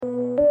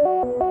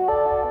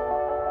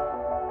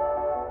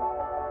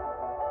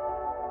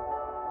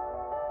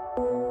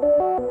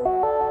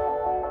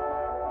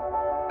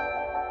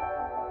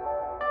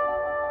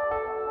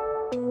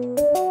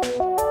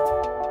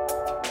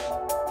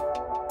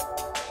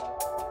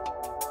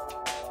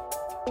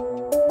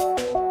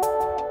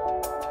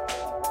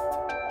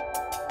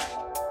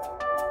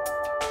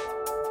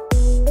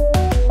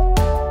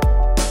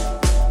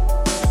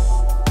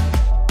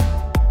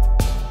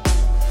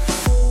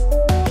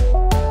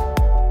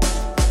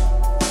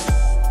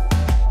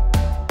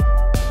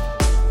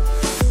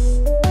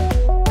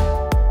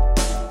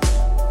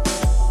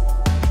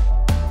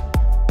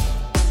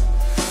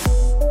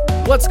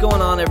What's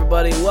going on,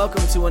 everybody?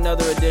 Welcome to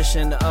another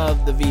edition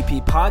of the VP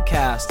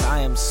Podcast. I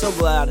am so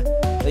glad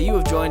that you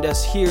have joined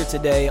us here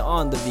today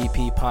on the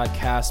VP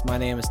Podcast. My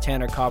name is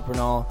Tanner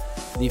Copernall,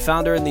 the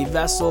founder and the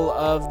vessel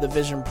of the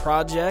Vision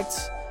Project,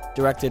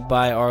 directed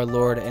by our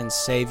Lord and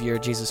Savior,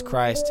 Jesus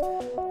Christ.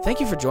 Thank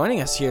you for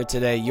joining us here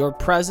today. Your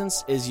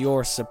presence is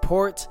your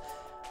support.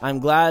 I'm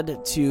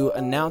glad to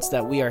announce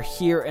that we are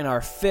here in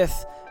our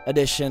 5th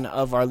edition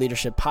of our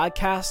Leadership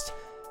Podcast.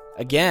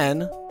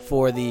 Again,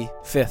 for the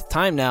 5th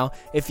time now.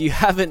 If you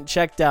haven't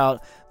checked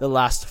out the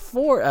last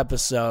 4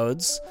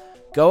 episodes,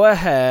 go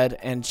ahead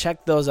and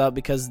check those out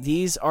because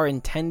these are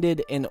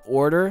intended in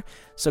order.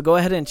 So go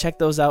ahead and check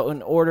those out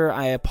in order.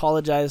 I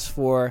apologize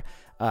for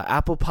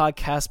Apple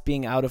Podcasts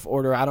being out of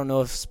order. I don't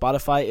know if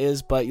Spotify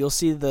is, but you'll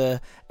see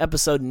the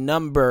episode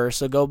number.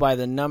 So go by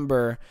the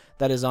number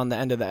that is on the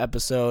end of the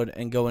episode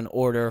and go in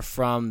order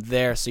from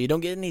there. So you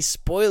don't get any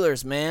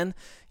spoilers, man.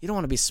 You don't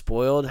want to be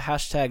spoiled.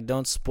 Hashtag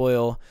don't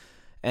spoil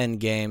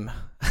Endgame.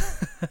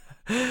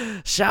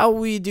 Shall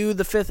we do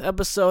the 5th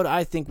episode?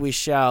 I think we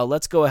shall.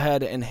 Let's go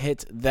ahead and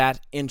hit that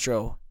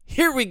intro.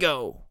 Here we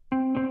go.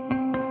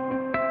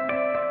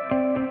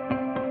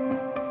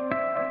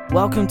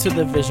 Welcome to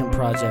the Vision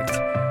Project,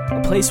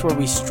 a place where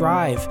we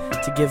strive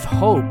to give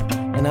hope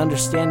and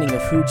understanding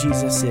of who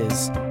Jesus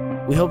is.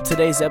 We hope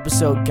today's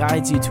episode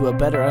guides you to a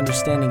better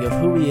understanding of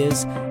who he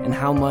is and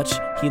how much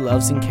he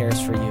loves and cares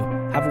for you.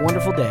 Have a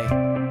wonderful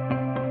day.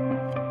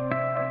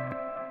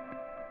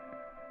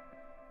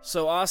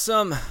 So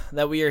awesome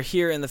that we are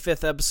here in the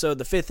 5th episode,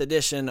 the 5th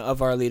edition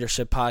of our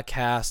Leadership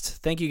Podcast.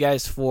 Thank you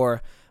guys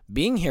for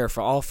being here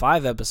for all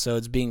 5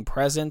 episodes, being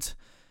present,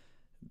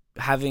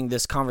 having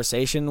this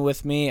conversation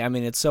with me. I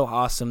mean, it's so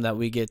awesome that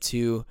we get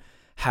to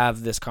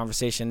have this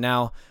conversation.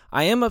 Now,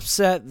 I am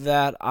upset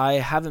that I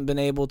haven't been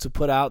able to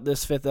put out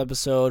this 5th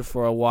episode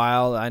for a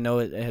while. I know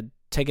it had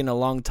taken a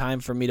long time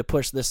for me to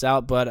push this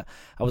out, but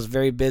I was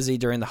very busy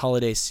during the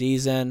holiday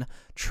season,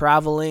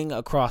 traveling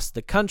across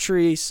the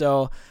country.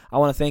 So I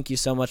want to thank you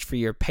so much for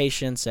your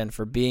patience and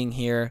for being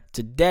here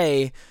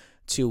today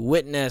to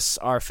witness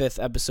our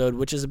 5th episode,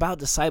 which is about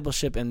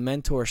discipleship and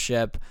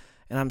mentorship.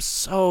 And I'm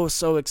so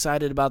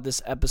excited about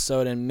this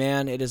episode. And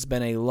man, it has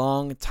been a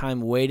long time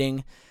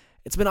waiting.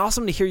 It's been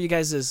awesome to hear you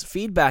guys'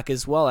 feedback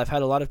as well. I've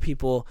had a lot of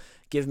people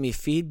give me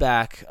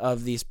feedback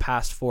of these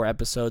past 4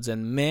 episodes,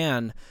 and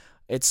man,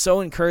 it's so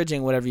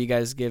encouraging whenever you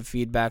guys give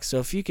feedback. So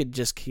if you could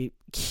just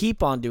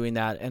keep on doing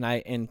that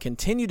and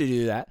continue to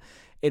do that,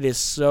 it is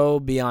so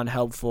beyond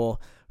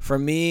helpful for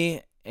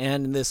me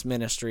and this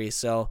ministry.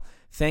 So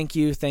thank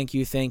you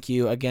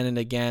again and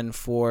again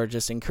for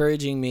just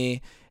encouraging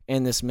me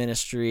in this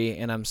ministry,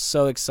 and I'm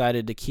so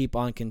excited to keep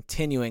on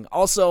continuing.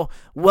 Also,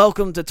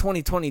 welcome to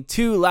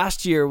 2022.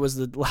 Last year was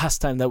the last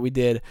time that we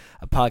did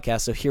a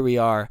podcast, so here we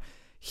are,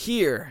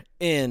 here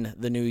in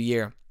the new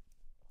year.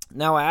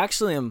 Now, I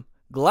actually am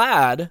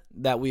glad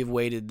that we've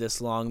waited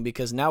this long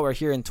because now we're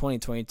here in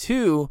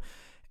 2022,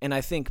 and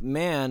I think,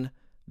 man,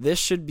 this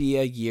should be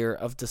a year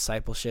of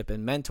discipleship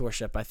and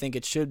mentorship. I think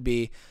it should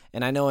be,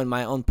 and I know in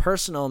my own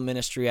personal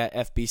ministry at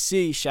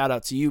FBC, shout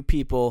out to you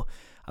people.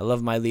 I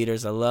love my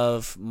leaders. I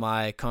love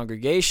my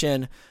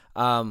congregation.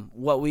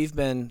 What we've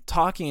been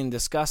talking and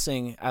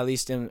discussing, at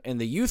least in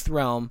the youth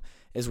realm,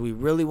 is we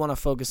really want to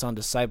focus on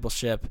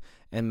discipleship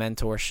and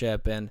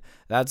mentorship. And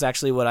that's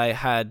actually what I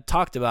had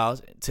talked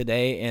about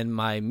today in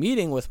my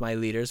meeting with my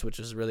leaders, which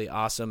was really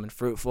awesome and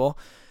fruitful.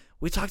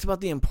 We talked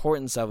about the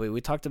importance of it.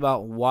 We talked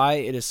about why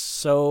it is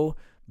so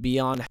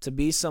beyond to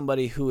be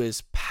somebody who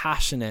is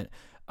passionate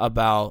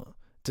about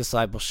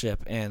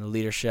discipleship and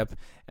leadership.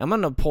 I'm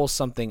going to pull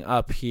something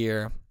up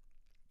here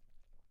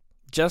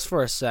just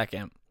for a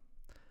second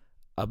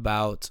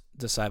about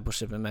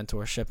discipleship and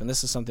mentorship. And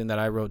this is something that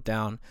I wrote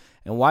down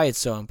and why it's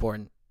so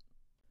important.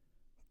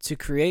 To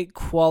create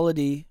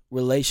quality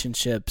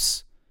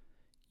relationships,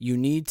 you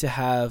need to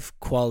have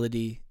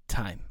quality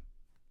time.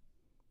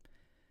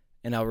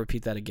 And I'll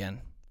repeat that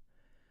again.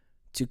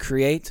 To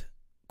create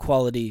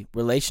quality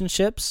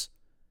relationships,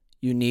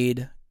 you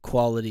need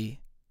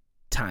quality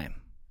time.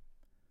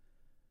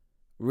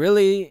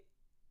 Really,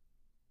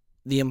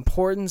 the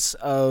importance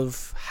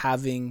of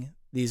having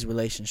these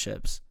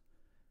relationships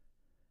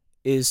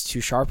is to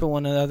sharpen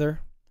one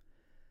another.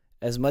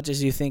 As much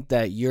as you think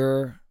that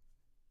you're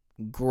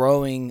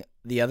growing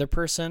the other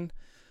person,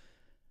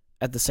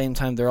 at the same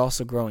time, they're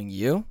also growing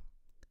you.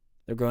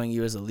 They're growing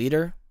you as a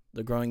leader.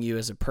 They're growing you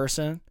as a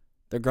person.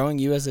 They're growing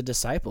you as a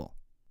disciple.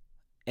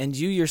 And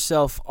you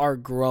yourself are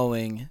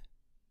growing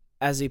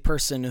as a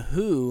person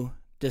who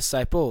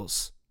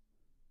disciples.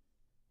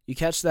 You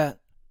catch that?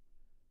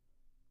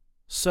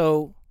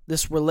 So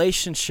this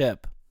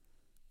relationship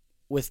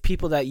with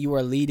people that you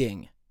are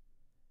leading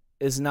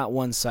is not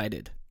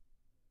one-sided.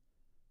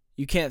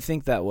 You can't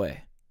think that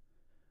way.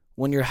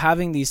 When you're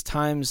having these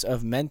times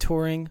of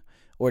mentoring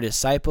or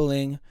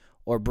discipling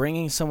or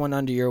bringing someone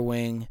under your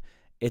wing,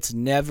 it's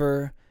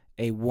never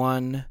a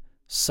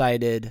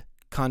one-sided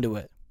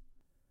conduit.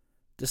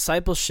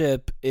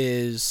 Discipleship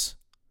is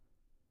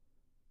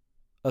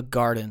a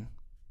garden.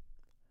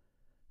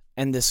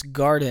 And this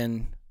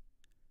garden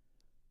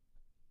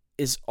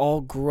is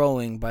all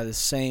growing by the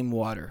same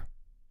water.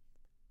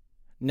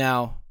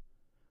 Now,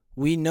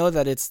 we know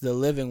that it's the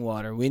living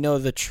water. We know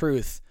the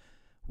truth.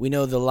 We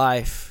know the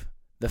life.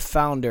 The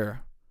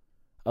founder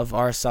of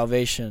our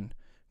salvation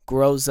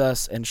grows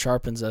us and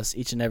sharpens us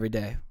each and every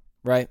day,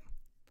 right?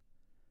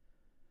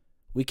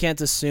 We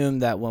can't assume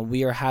that when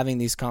we are having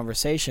these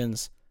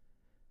conversations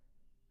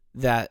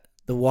that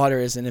the water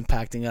isn't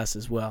impacting us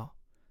as well.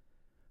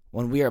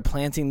 When we are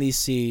planting these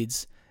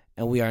seeds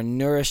and we are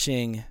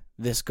nourishing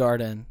this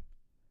garden,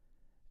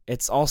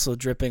 it's also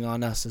dripping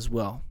on us as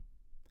well.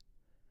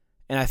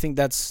 And I think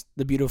that's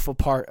the beautiful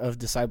part of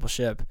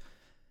discipleship,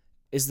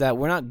 is that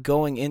we're not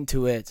going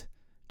into it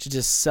to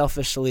just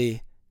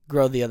selfishly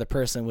grow the other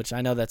person, which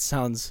I know that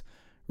sounds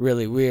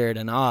really weird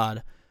and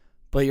odd,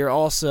 but you're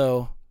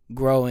also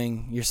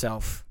growing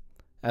yourself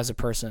as a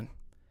person.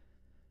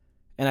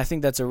 And I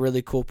think that's a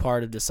really cool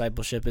part of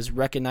discipleship, is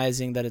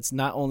recognizing that it's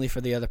not only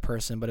for the other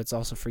person, but it's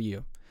also for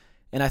you.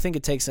 And I think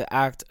it takes an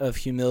act of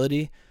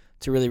humility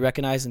to really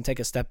recognize and take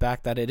a step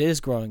back that it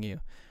is growing you,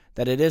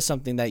 that it is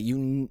something that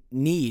you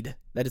need,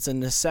 that it's a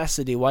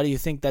necessity. Why do you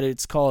think that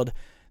it's called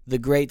the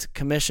Great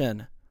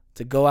Commission?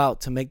 To go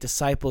out to make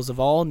disciples of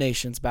all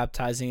nations,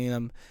 baptizing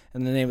them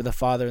in the name of the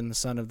Father and the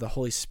Son of the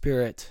Holy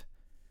Spirit,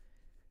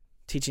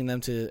 teaching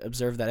them to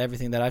observe that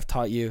everything that I've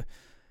taught you,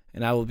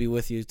 and I will be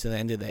with you to the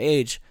end of the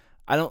age.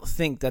 I don't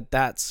think that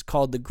that's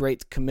called the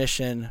Great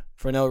Commission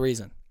for no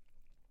reason.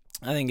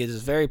 I think it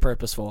is very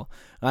purposeful,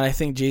 and I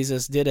think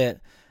Jesus did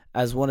it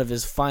as one of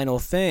his final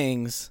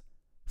things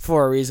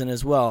for a reason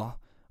as well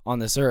on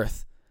this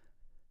earth.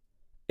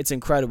 It's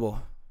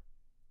incredible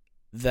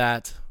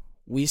that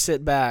we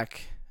sit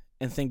back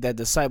and think that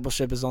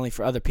discipleship is only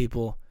for other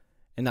people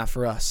and not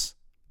for us.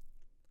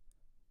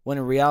 When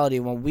in reality,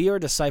 when we are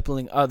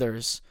discipling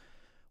others,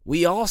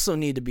 we also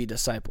need to be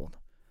discipled.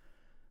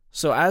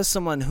 So as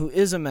someone who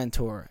is a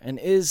mentor and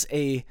is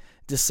a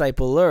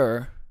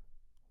discipler,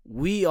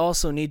 we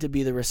also need to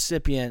be the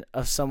recipient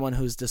of someone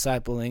who's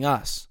discipling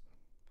us.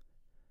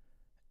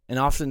 And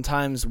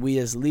oftentimes we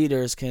as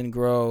leaders can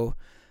grow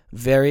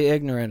very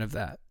ignorant of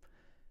that,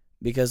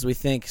 because we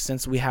think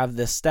since we have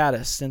this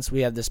status, since we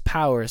have this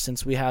power,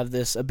 since we have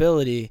this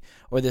ability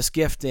or this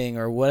gifting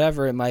or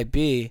whatever it might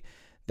be,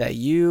 that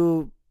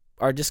you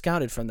are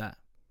discounted from that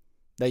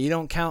you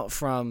don't count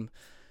from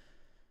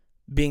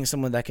being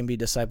someone that can be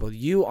discipled.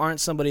 You aren't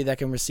somebody that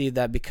can receive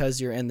that because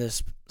you're in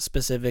this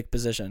specific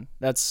position.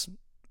 That's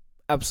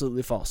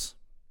absolutely false.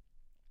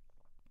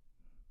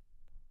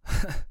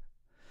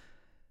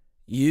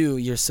 You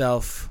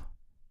yourself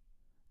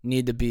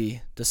need to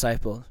be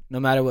discipled, no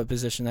matter what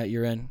position that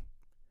you're in.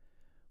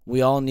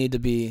 We all need to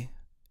be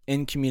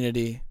in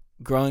community,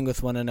 growing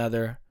with one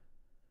another,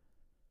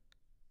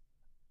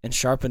 and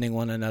sharpening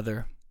one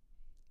another.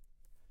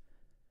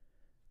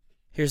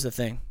 Here's the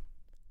thing.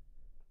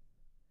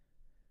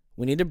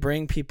 We need to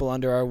bring people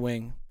under our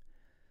wing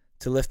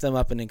to lift them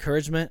up in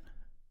encouragement,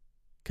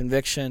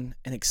 conviction,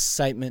 and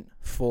excitement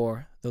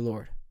for the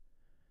Lord.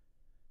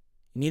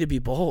 You need to be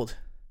bold.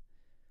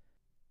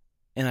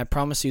 And I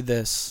promise you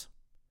this,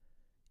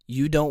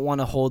 you don't want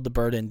to hold the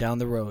burden down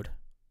the road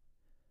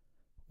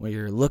where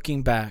you're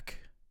looking back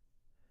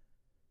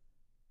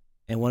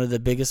and one of the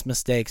biggest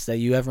mistakes that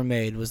you ever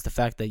made was the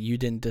fact that you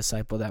didn't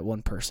disciple that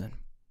one person.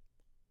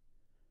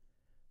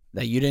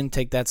 That you didn't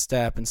take that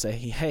step and say,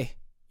 hey,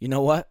 you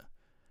know what?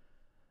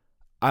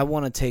 I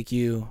want to take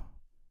you,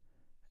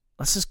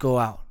 let's just go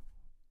out.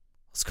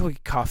 Let's go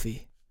get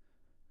coffee.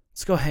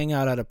 Let's go hang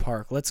out at a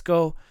park. Let's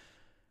go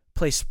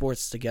play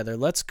sports together.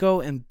 Let's go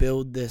and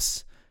build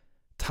this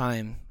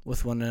time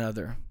with one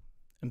another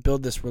and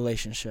build this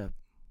relationship.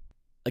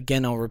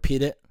 Again, I'll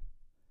repeat it.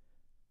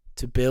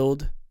 To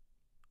build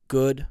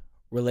good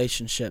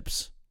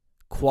relationships,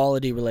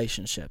 quality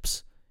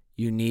relationships,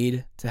 you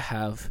need to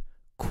have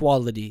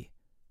quality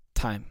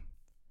time.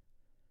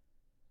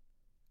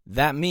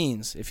 That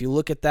means, if you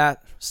look at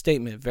that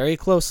statement very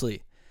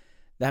closely,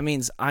 that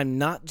means I'm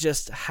not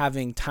just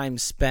having time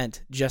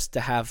spent just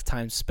to have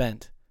time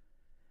spent.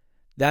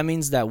 That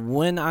means that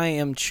when I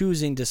am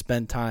choosing to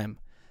spend time,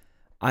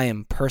 I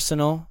am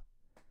personal,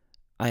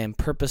 I am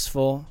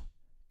purposeful,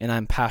 and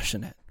I'm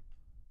passionate.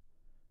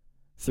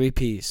 3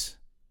 P's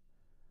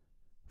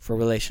for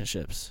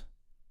relationships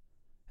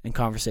and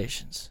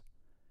conversations.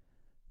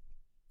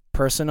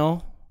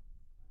 Personal,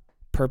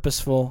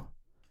 purposeful,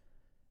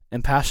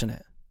 and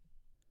passionate.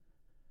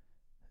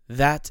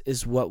 That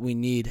is what we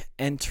need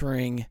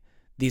entering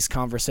these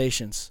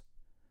conversations,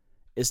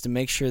 is to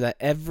make sure that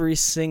every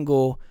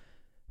single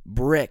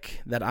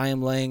brick that I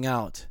am laying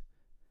out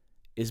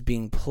is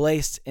being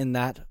placed in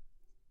that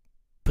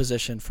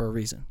position for a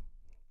reason.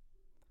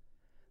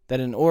 That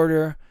in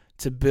order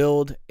to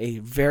build a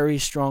very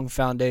strong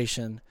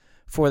foundation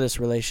for this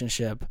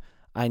relationship,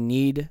 I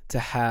need to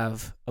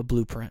have a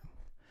blueprint.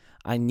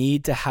 I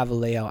need to have a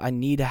layout. I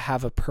need to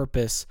have a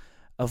purpose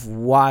of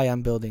why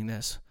I'm building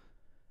this.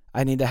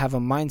 I need to have a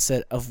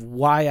mindset of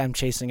why I'm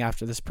chasing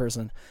after this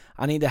person.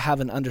 I need to have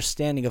an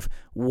understanding of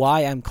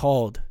why I'm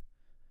called.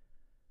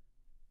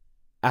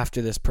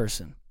 after this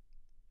person.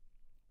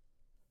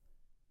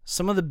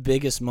 Some of the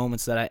biggest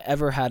moments that I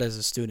ever had as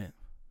a student,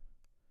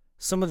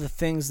 some of the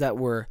things that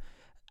were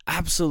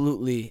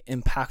absolutely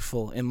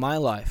impactful in my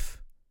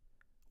life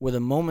were the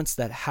moments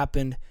that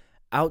happened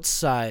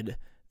outside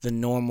the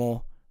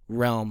normal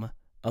realm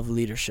of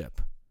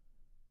leadership,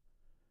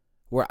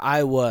 where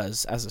I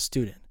was as a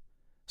student.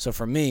 So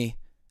for me,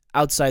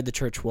 outside the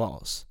church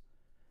walls,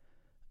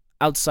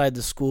 outside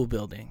the school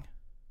building,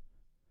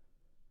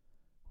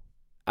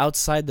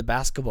 outside the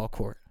basketball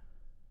court,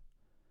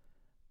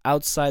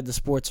 outside the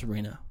sports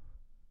arena,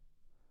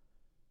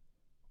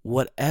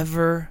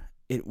 whatever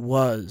it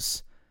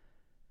was,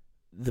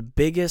 the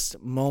biggest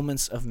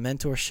moments of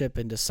mentorship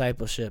and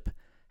discipleship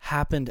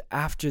happened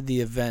after the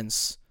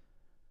events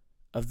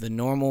of the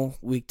normal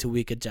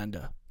week-to-week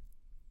agenda.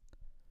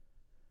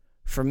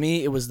 For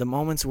me, it was the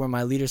moments where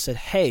my leader said,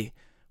 "Hey,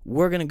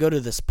 we're going to go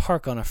to this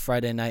park on a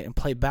Friday night and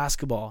play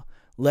basketball.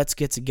 Let's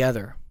get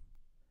together."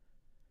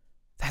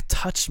 That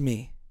touched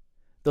me.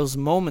 Those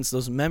moments,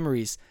 those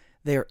memories,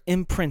 they are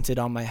imprinted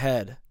on my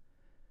head.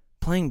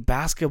 Playing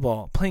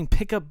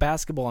pickup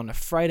basketball on a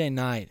Friday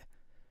night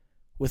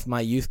with my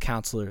youth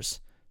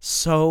counselors.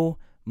 So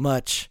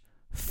much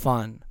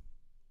fun.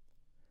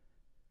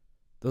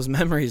 Those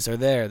memories are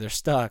there. They're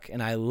stuck,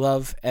 and I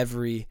love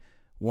every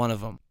one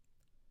of them.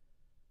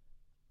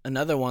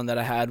 Another one that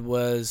I had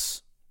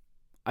was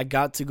I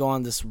got to go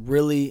on this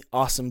really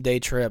awesome day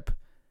trip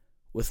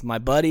with my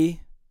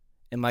buddy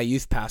and my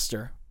youth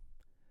pastor.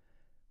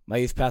 My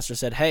youth pastor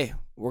said, "Hey,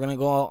 we're going to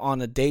go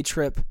on a day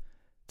trip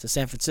to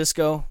San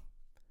Francisco,"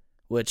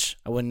 which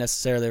I wouldn't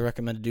necessarily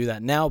recommend to do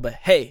that now, but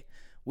hey,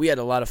 we had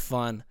a lot of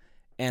fun,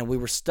 and we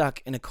were stuck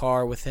in a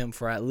car with him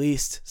for at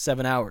least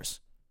 7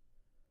 hours.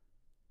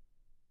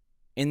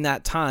 In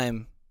that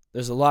time,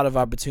 there's a lot of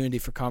opportunity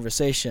for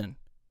conversation.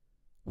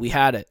 We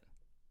had it.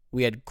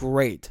 We had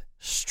great,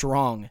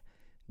 strong,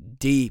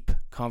 deep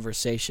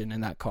conversation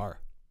in that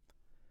car.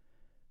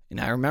 And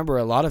I remember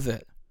a lot of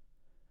it.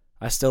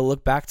 I still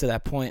look back to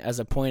that point as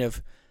a point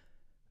of,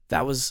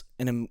 that was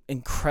an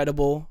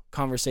incredible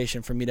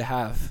conversation for me to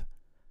have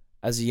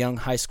as a young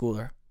high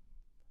schooler.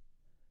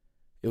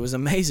 It was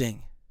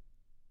amazing.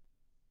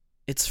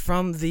 It's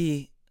from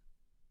the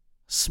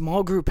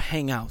small group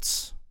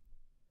hangouts,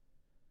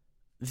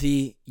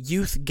 the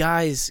youth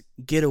guys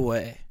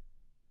getaway,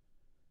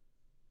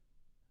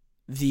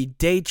 the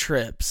day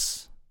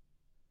trips,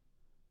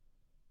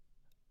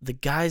 the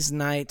guys'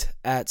 night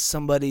at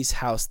somebody's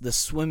house, the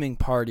swimming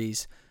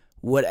parties,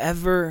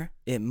 whatever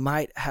it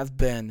might have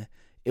been,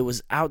 it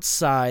was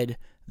outside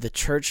the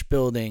church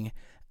building,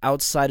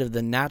 outside of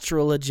the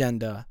natural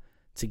agenda,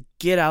 to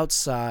get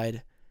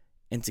outside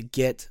and to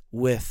get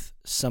with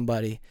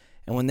somebody.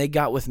 And when they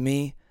got with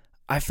me,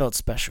 I felt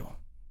special.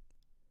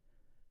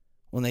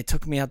 When they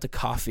took me out to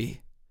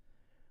coffee,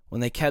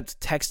 when they kept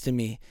texting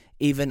me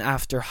even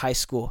after high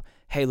school,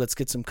 "Hey, let's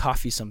get some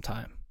coffee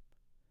sometime.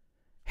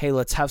 Hey,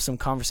 let's have some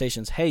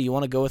conversations. Hey, you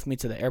want to go with me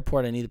to the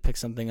airport? I need to pick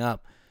something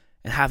up."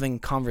 And having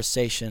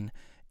conversation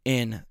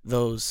in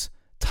those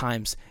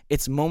times.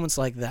 It's moments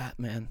like that,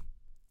 man,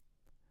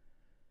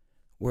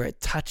 where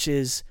it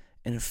touches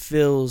and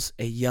fills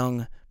a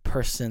young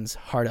person's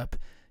heart up.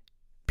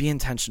 Be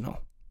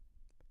intentional.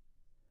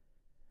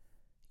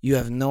 You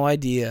have no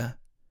idea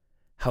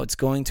how it's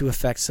going to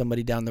affect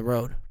somebody down the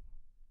road.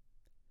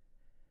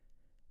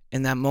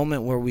 In that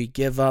moment where we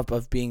give up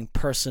of being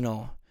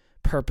personal,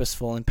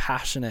 purposeful, and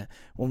passionate,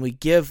 when we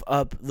give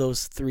up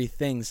those three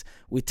things,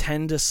 we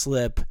tend to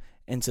slip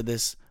into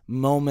this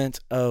moment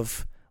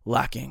of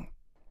lacking.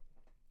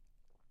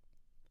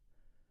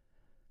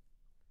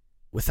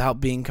 Without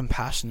being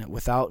compassionate,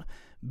 without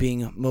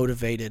being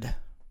motivated,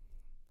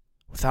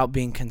 without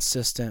being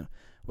consistent,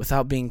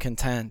 without being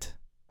content.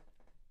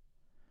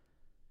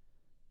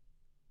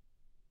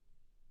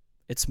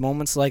 It's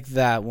moments like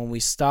that when we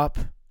stop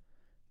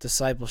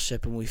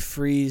discipleship and we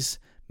freeze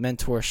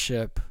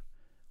mentorship,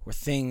 where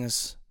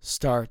things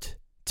start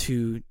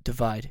to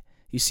divide.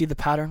 You see the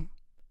pattern?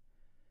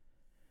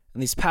 In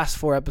these past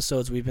 4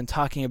 episodes, we've been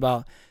talking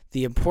about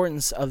the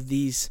importance of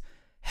these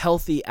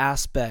healthy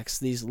aspects,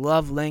 these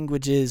love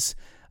languages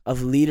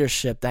of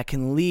leadership that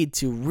can lead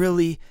to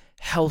really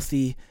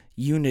healthy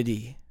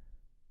unity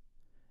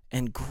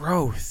and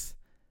growth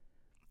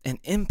and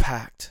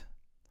impact.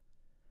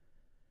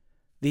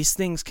 These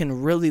things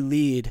can really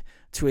lead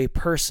to a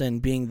person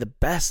being the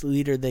best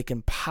leader they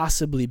can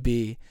possibly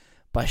be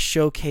by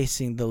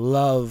showcasing the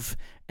love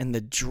and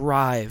the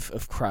drive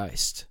of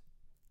Christ.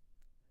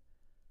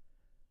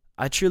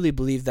 I truly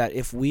believe that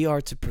if we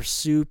are to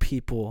pursue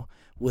people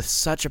with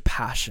such a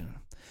passion,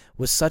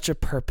 with such a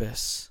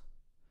purpose,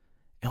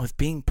 and with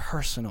being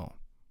personal,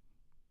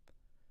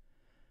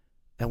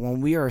 that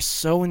when we are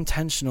so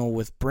intentional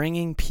with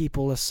bringing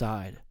people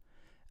aside,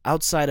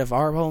 outside of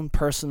our own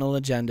personal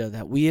agenda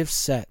that we have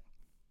set,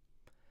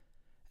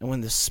 and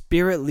when the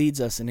Spirit leads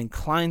us and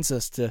inclines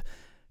us to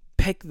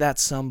pick that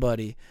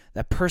somebody,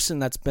 that person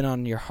that's been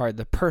on your heart,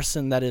 the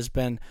person that has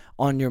been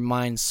on your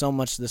mind so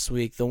much this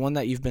week, the one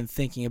that you've been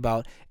thinking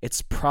about,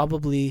 it's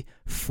probably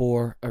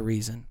for a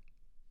reason.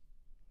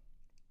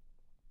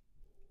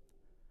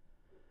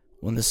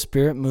 When the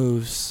Spirit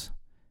moves,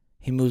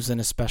 He moves in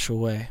a special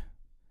way.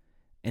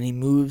 And He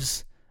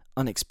moves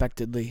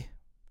unexpectedly.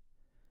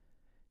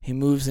 He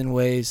moves in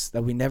ways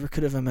that we never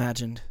could have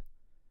imagined.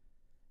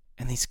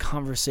 And these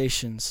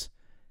conversations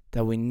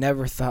that we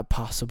never thought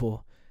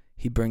possible,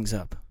 He brings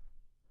up.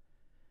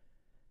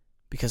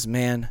 Because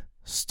man,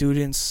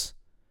 students,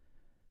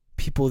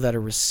 people that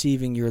are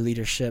receiving your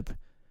leadership,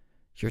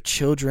 your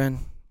children,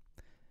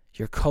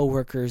 your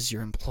coworkers,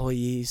 your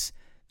employees,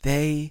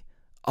 they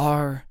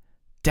are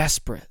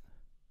desperate.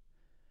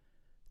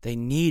 They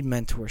need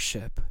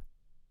mentorship.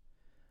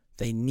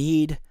 They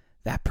need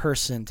that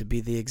person to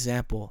be the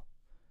example.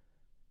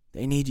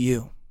 They need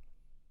you.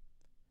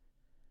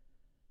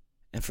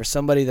 And for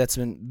somebody that's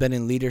been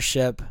in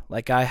leadership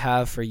like I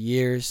have for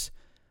years,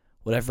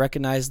 what I've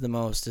recognized the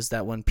most is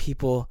that when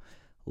people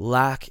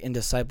lack in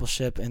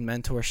discipleship and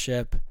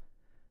mentorship,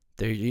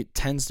 there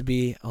tends to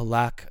be a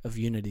lack of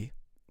unity.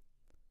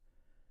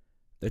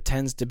 There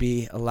tends to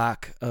be a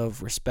lack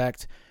of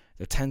respect.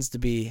 There tends to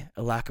be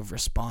a lack of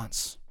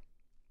response.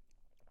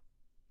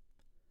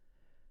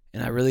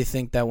 And I really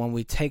think that when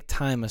we take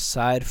time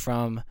aside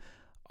from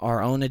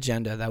our own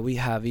agenda that we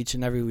have each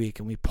and every week,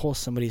 and we pull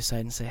somebody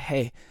aside and say,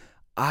 hey,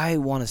 I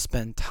want to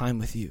spend time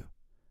with you.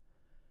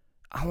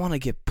 I want to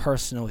get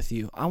personal with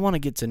you. I want to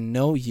get to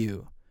know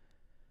you.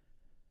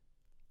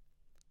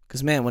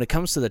 Because, man, when it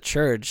comes to the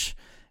church,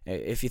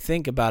 if you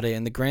think about it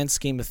in the grand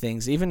scheme of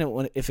things,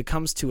 even if it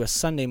comes to a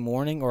Sunday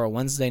morning or a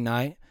Wednesday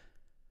night,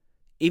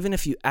 even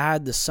if you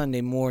add the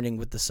Sunday morning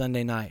with the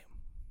Sunday night,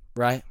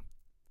 right?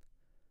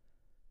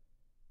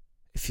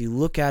 If you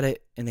look at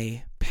it in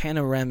a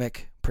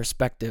panoramic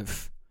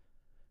perspective,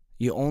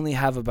 you only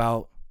have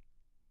about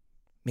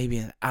maybe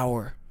an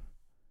hour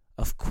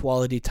of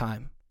quality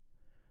time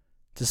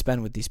to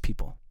spend with these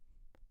people.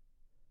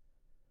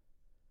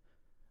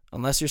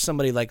 Unless you're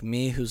somebody like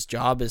me whose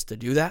job is to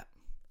do that,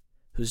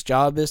 whose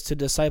job is to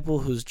disciple,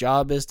 whose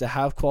job is to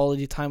have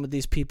quality time with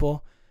these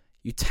people,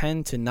 you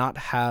tend to not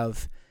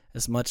have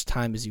as much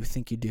time as you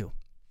think you do.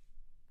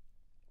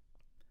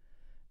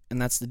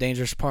 And that's the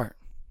dangerous part.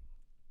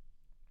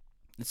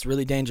 It's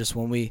really dangerous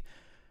when we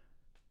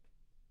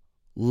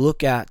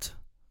look at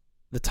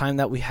the time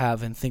that we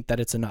have and think that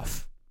it's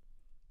enough.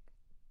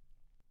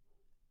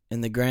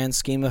 In the grand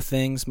scheme of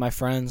things, my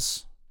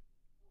friends,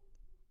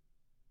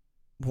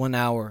 1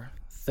 hour,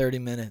 30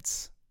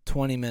 minutes,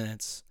 20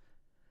 minutes,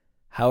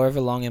 however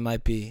long it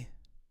might be,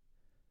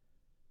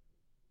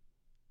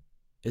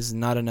 is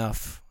not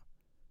enough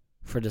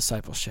for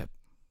discipleship.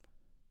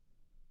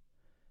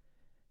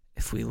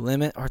 If we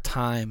limit our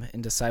time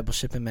in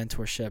discipleship and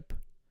mentorship,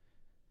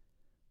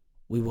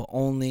 we will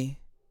only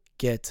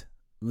get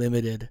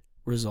limited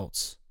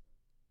results.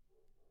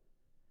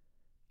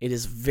 It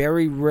is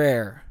very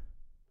rare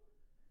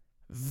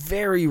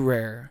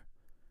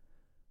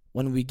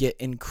when we get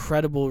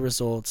incredible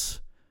results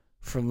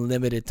from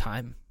limited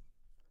time.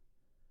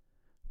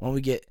 When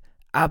we get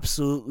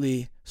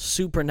absolutely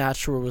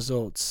supernatural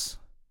results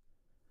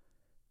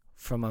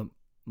from a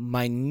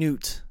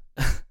minute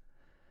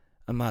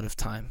amount of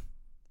time.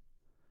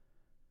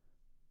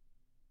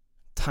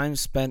 Time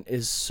spent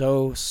is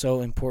so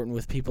important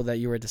with people that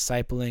you are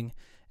discipling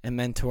and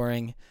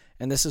mentoring.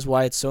 And this is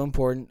why it's so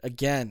important,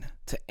 again,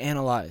 to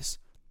analyze.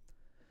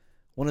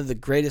 One of the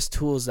greatest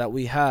tools that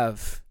we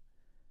have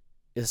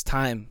is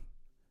time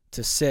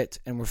to sit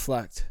and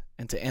reflect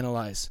and to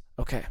analyze.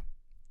 Okay,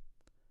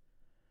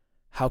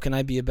 how can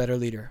I be a better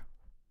leader?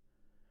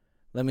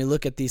 Let me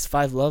look at these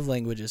 5 love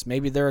languages.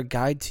 Maybe they're a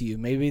guide to you.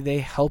 Maybe they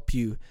help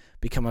you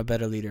become a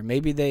better leader.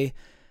 Maybe they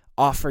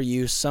offer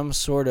you some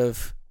sort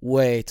of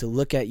way to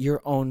look at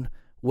your own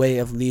way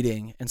of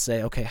leading and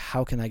say, okay,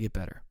 how can I get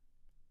better?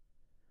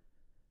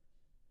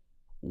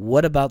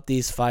 What about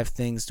these 5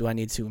 things do I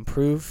need to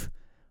improve?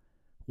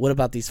 What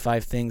about these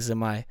 5 things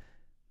am I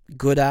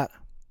good at?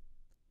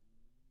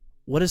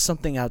 What is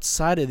something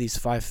outside of these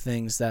 5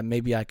 things that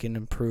maybe I can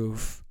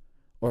improve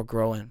or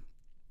grow in?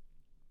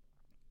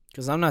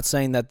 Because I'm not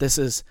saying that this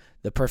is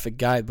the perfect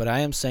guide, but I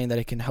am saying that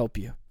it can help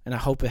you, and I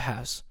hope it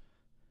has.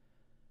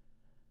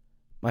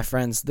 My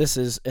friends, this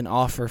is an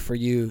offer for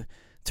you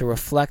to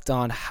reflect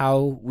on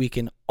how we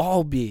can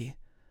all be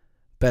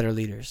better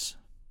leaders,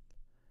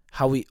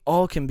 how we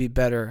all can be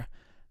better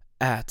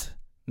at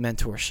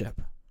mentorship.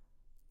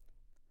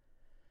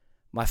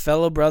 My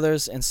fellow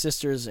brothers and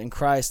sisters in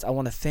Christ, I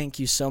want to thank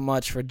you so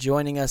much for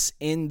joining us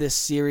in this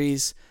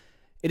series.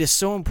 It is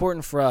so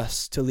important for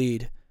us to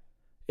lead.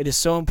 It is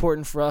so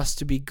important for us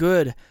to be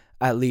good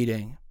at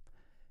leading.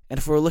 And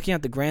if we're looking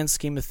at the grand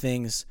scheme of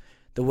things,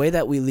 the way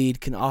that we lead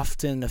can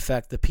often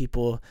affect the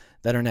people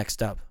that are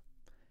next up.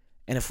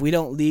 And if we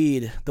don't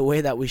lead the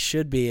way that we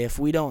should be, if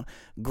we don't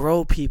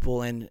grow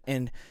people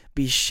and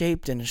be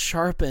shaped and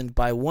sharpened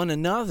by one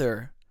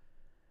another,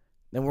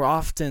 then we're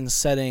often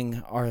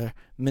setting our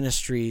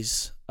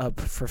ministries up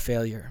for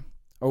failure,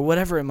 or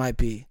whatever it might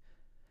be.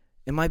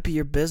 It might be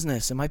your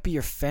business. It might be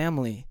your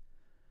family.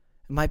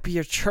 It might be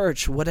your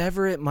church,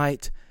 whatever it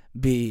might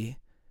be.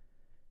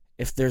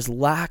 If there's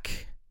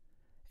lack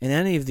in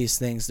any of these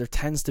things, there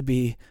tends to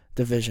be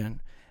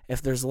division.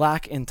 if there's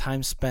lack in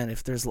time spent,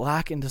 if there's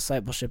lack in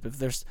discipleship, if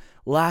there's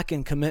lack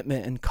in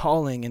commitment and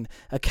calling and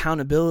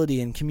accountability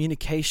and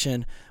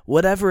communication,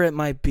 whatever it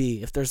might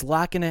be, if there's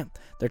lack in it,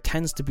 there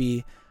tends to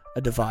be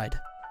a divide.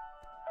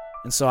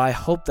 And so I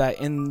hope that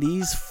in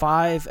these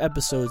 5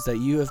 episodes that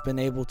you have been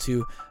able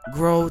to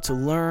grow, to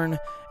learn,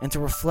 and to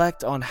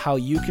reflect on how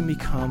you can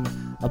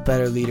become a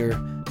better leader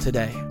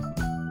today.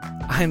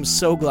 I am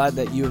so glad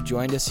that you have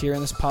joined us here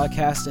in this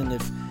podcast, and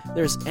if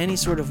there's any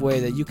sort of way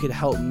that you could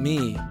help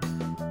me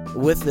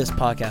with this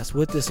podcast,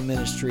 with this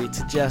ministry,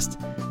 to just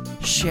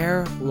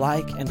share,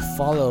 like, and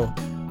follow,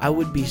 I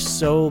would be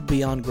so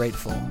beyond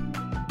grateful.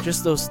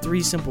 Just those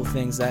 3 simple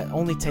things that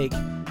only take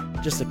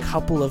just a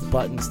couple of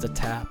buttons to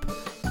tap.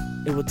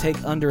 It would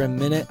take under a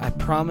minute, I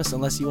promise,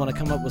 unless you want to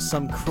come up with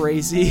some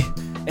crazy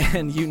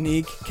and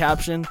unique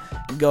caption.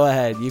 Go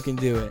ahead, you can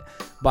do it.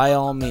 By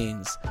all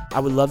means, I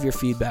would love your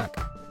feedback.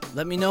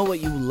 Let me know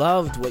what you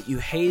loved, what you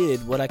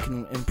hated, what I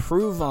can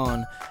improve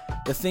on,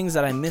 the things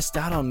that I missed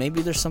out on.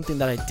 Maybe there's something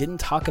that I didn't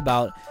talk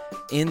about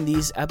in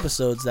these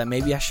episodes that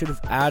maybe I should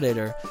have added,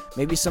 or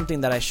maybe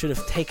something that I should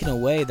have taken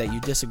away that you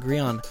disagree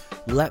on.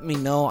 Let me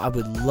know. I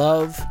would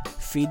love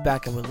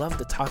feedback. I would love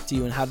to talk to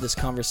you and have this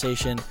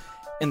conversation.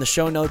 In the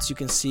show notes, you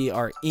can see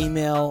our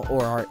email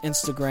or our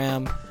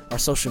Instagram, our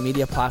social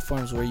media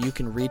platforms where you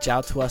can reach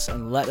out to us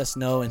and let us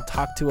know and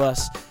talk to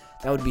us.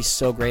 That would be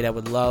so great. I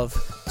would love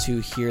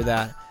to hear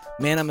that.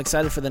 Man, I'm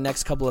excited for the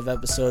next couple of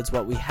episodes,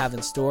 what we have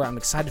in store. I'm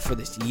excited for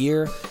this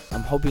year.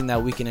 I'm hoping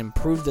that we can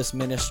improve this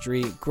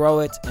ministry,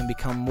 grow it, and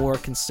become more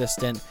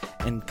consistent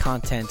in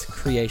content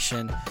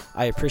creation.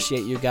 I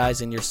appreciate you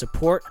guys and your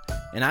support,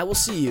 and I will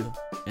see you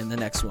in the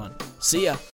next one. See ya.